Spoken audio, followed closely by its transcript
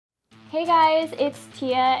Hey guys, it's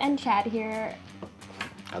Tiyah and Chad here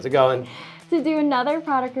How's it going? to do another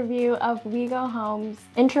product review of We Go Home's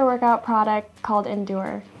intra-workout product called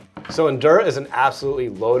Endure. So Endure is an absolutely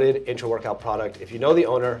loaded intra-workout product. If you know the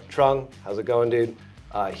owner, Trung, how's it going, dude?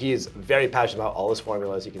 He's very passionate about all his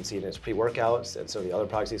formulas. You can see it in his pre-workouts and some of the other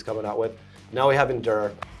products he's coming out with. Now we have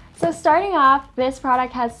Endure. So starting off, this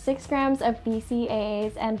product has 6 grams of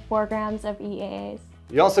BCAAs and 4 grams of EAAs.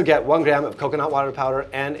 You also get 1 gram of coconut water powder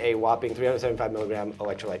and a whopping 375 milligram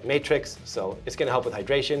electrolyte matrix. So it's gonna help with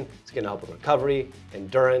hydration, it's gonna help with recovery,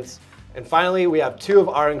 endurance. And finally, we have 2 of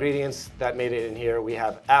our ingredients that made it in here. We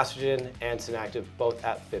have AstraGin and Senactiv, both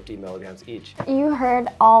at 50 milligrams each. You heard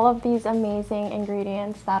all of these amazing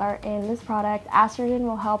ingredients that are in this product. AstraGin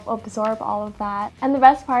will help absorb all of that. And the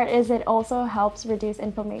best part is it also helps reduce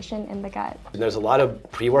inflammation in the gut. And there's a lot of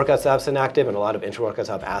pre-workouts that have Senactiv and a lot of intra-workouts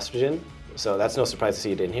that have AstraGin. So that's no surprise to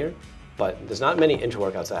see it in here, but there's not many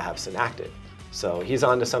intra-workouts that have Senactiv. So he's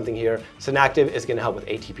on to something here. Senactiv is gonna help with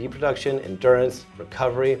ATP production, endurance,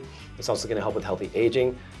 recovery. It's also gonna help with healthy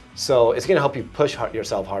aging. So it's gonna help you push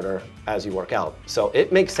yourself harder as you work out. So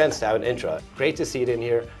it makes sense to have an intra. Great to see it in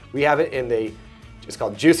here. We have it in it's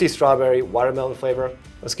called Juicy Strawberry Watermelon flavor.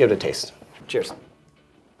 Let's give it a taste. Cheers.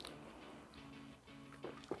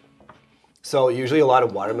 So usually a lot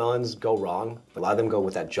of watermelons go wrong. A lot of them go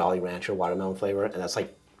with that Jolly Rancher watermelon flavor, and that's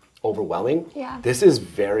like overwhelming. Yeah. This is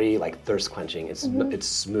very like thirst quenching. It's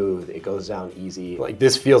smooth. It goes down easy. Like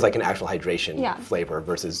this feels like an actual hydration flavor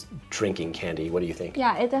versus drinking candy. What do you think?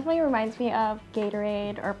 Yeah, it definitely reminds me of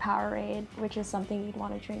Gatorade or Powerade, which is something you'd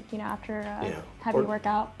want to drink, you know, after a heavy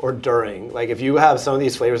workout. Or during. Like if you have some of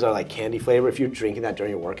these flavors that are like candy flavor, if you're drinking that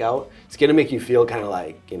during your workout, it's gonna make you feel kind of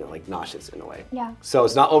like, you know, like nauseous in a way. Yeah. So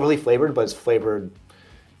it's not overly flavored, but it's flavored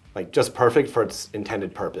like just perfect for its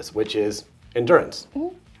intended purpose, which is endurance.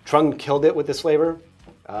 Trung killed it with this flavor.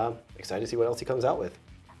 Excited to see what else he comes out with.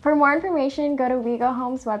 For more information, go to We Go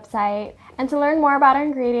Home's website. And to learn more about our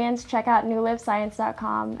ingredients, check out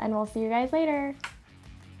NuLivScience.com, and we'll see you guys later.